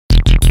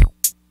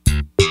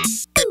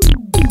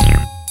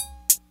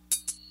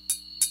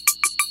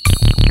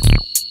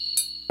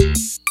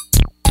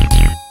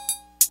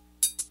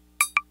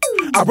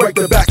I break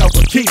the back off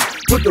a key,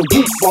 put the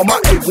whoop on my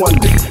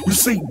A1D. You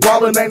see,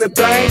 ballin' ain't a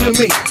thing to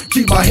me.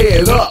 Keep my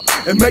head up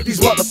and make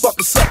these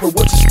motherfuckers suffer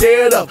what you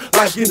scared of.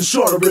 Life getting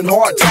shorter in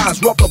hard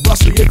times, rougher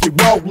buster if you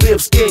won't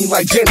live skinny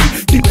like Jenny.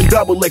 Keeping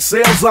double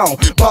XLs on,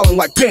 ballin'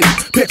 like Penny.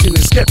 Pitching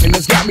and skipping,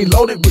 it's got me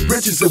loaded with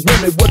riches and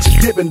women. What you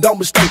giving,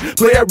 don't mistake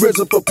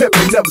playerism for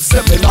pimping, never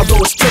sipping. Although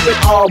it's tipping,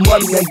 all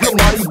money ain't good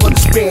money, but it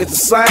spends the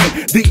same.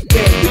 Deep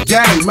in the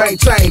game,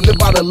 maintain, live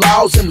by the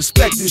laws and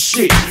respect this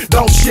shit.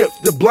 Don't shift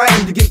the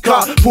blame to get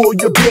caught, pull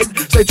your bit.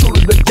 Stay true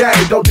to the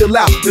game, don't deal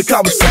out the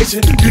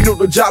conversation. You knew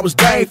the job was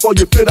dang before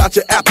you fill out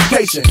your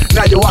application.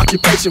 Now your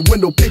occupation,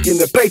 window picking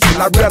and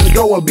pacing. I'd rather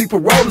go and be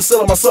paroled than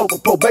selling myself for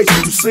probation,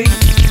 you see?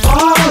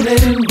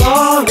 Ballin',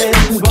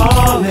 ballin',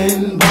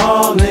 ballin',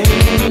 ballin'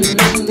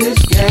 in this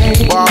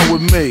game. Ball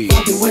with me.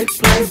 Fucking with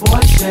Playboy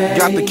shade.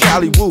 Got the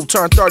Cali Woo,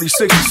 turned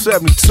 36 to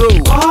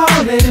 72.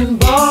 Ballin',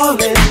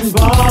 ballin',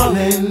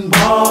 ballin',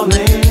 ballin'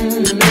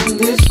 in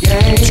this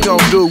game. What you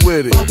gonna do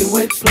with it? Fucking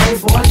with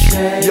Playboy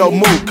shade. Yo,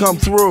 Mook, come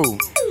through.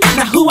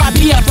 Now who I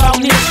be up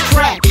on this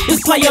track?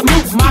 This player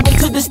Mook, mobbing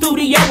to the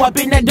studio up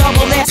in that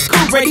double S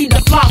coupe, ready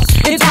to floss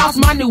and toss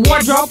my new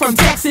wardrobe from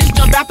Texas.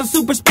 Jump out the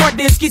super sport,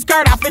 then ski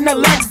skirt off in the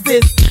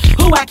Lexus.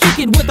 Who I kick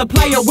it with, the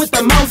player with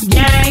the most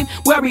game?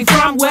 Where we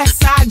from? West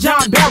Side,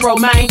 John Barrow,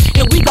 man.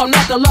 And we gon'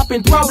 knuckle up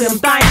and throw them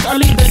things, or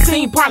leave the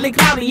scene partly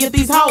cloudy if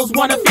these hoes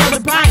wanna feel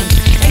the pain.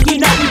 And you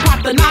know we pop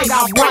the night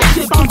off right.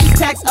 Tip on these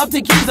texts up to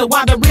Kiza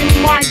while the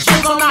Remy Martin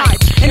chisel night.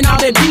 And all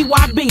that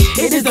BYB,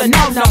 it is a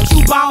no-no.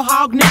 True ball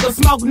hog nigga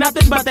smoke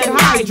nothing but that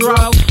hydro.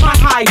 My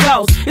high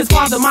goes, as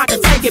far as I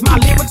can take it. My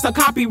lyrics are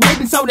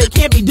copywritten so they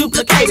can't be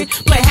duplicated.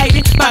 Play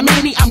hated by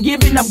many, I'm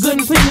giving up good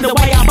and clean. The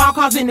way I ball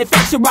causing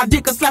infection, raw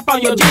dick a slap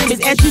on your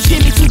jammies. As you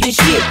shimmy to this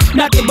shit,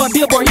 nothing but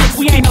Billboard hits.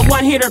 We ain't no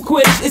one-hitter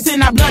quitters. It's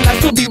in our blood, I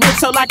still be rich.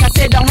 So like I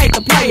said, don't hate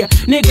the player,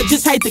 nigga,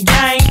 just hate the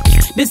game.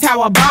 This how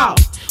I ball,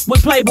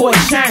 with Playboy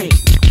shame.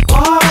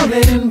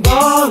 Ballin',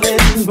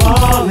 ballin',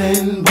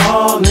 ballin',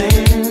 ballin'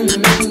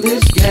 in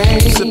this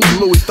game. Sippin'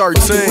 Louis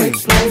 13.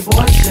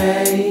 Playboy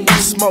shade.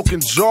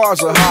 Smoking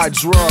jars of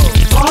hydro.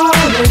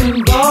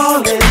 Ballin',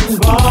 ballin',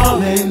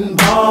 ballin',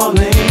 ballin'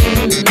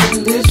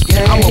 in this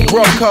game. I'm a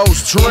broke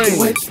host dream.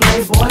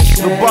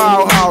 The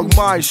ball hog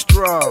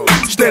maestro.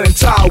 Standing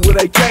tall with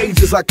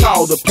AKs as I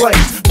call the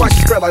plays.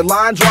 Prices spread like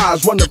line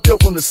drives. Run the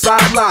field from the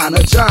sideline.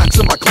 A giant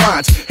to my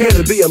clients. Here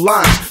to be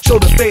aligned. Show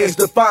the fans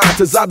defiance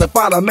as I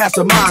define a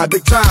mastermind.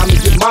 Big time to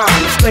get mine.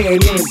 I'm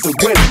staying in to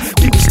win it.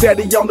 Keep it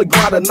steady on the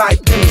grind. A night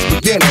pennies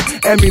beginning.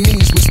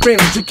 Ammunition with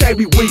spinach. You can't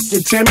be weak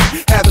and timid.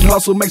 Having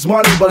hustle makes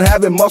money, but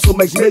having muscle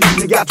makes millions.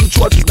 You got two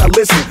choices. Now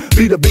listen.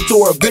 Be the victor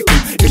or a victim.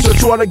 It's your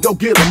choice to go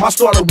get them. I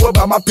started work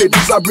by my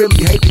pictures. I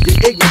really hate to get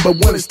ignorant, but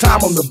when it's time,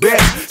 I'm the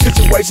best.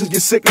 Situations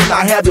get sick and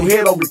I have your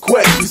head on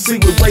request. You see,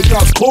 with Ray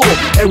comes cool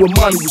and with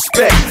money,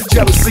 respect.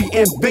 Jealousy,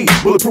 envy,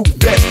 bulletproof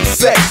vest, and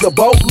sex. A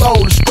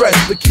boatload of stress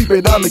to keep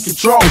it under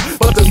control.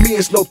 But to me,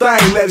 it's no thing.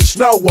 Let it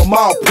snow. I'm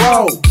all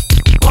pro.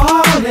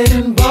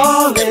 Ballin',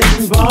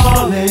 ballin',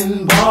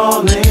 ballin',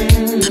 ballin'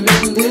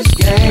 in this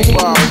game.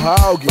 Wow,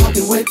 Haugen.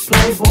 Fucking with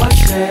Playboy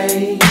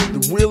shade.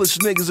 The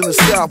realest niggas in the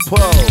South Pole.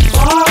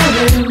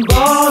 Ballin',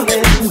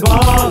 ballin',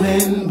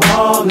 ballin',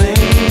 ballin'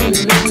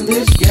 in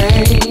this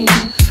game.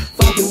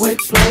 Fucking with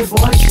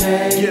Playboy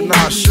shade. Getting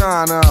our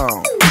shine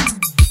on.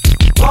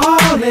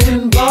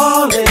 Ballin',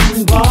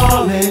 ballin',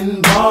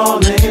 ballin',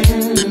 ballin'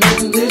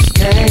 in this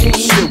game.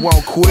 Shit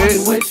won't quit.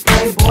 Fucking with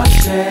Playboy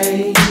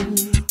shade.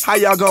 How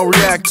y'all gonna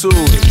react to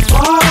it?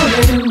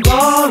 Ballin',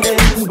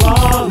 ballin',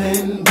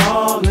 ballin',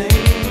 ballin'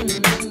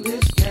 in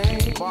this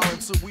game. Ballin'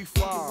 till we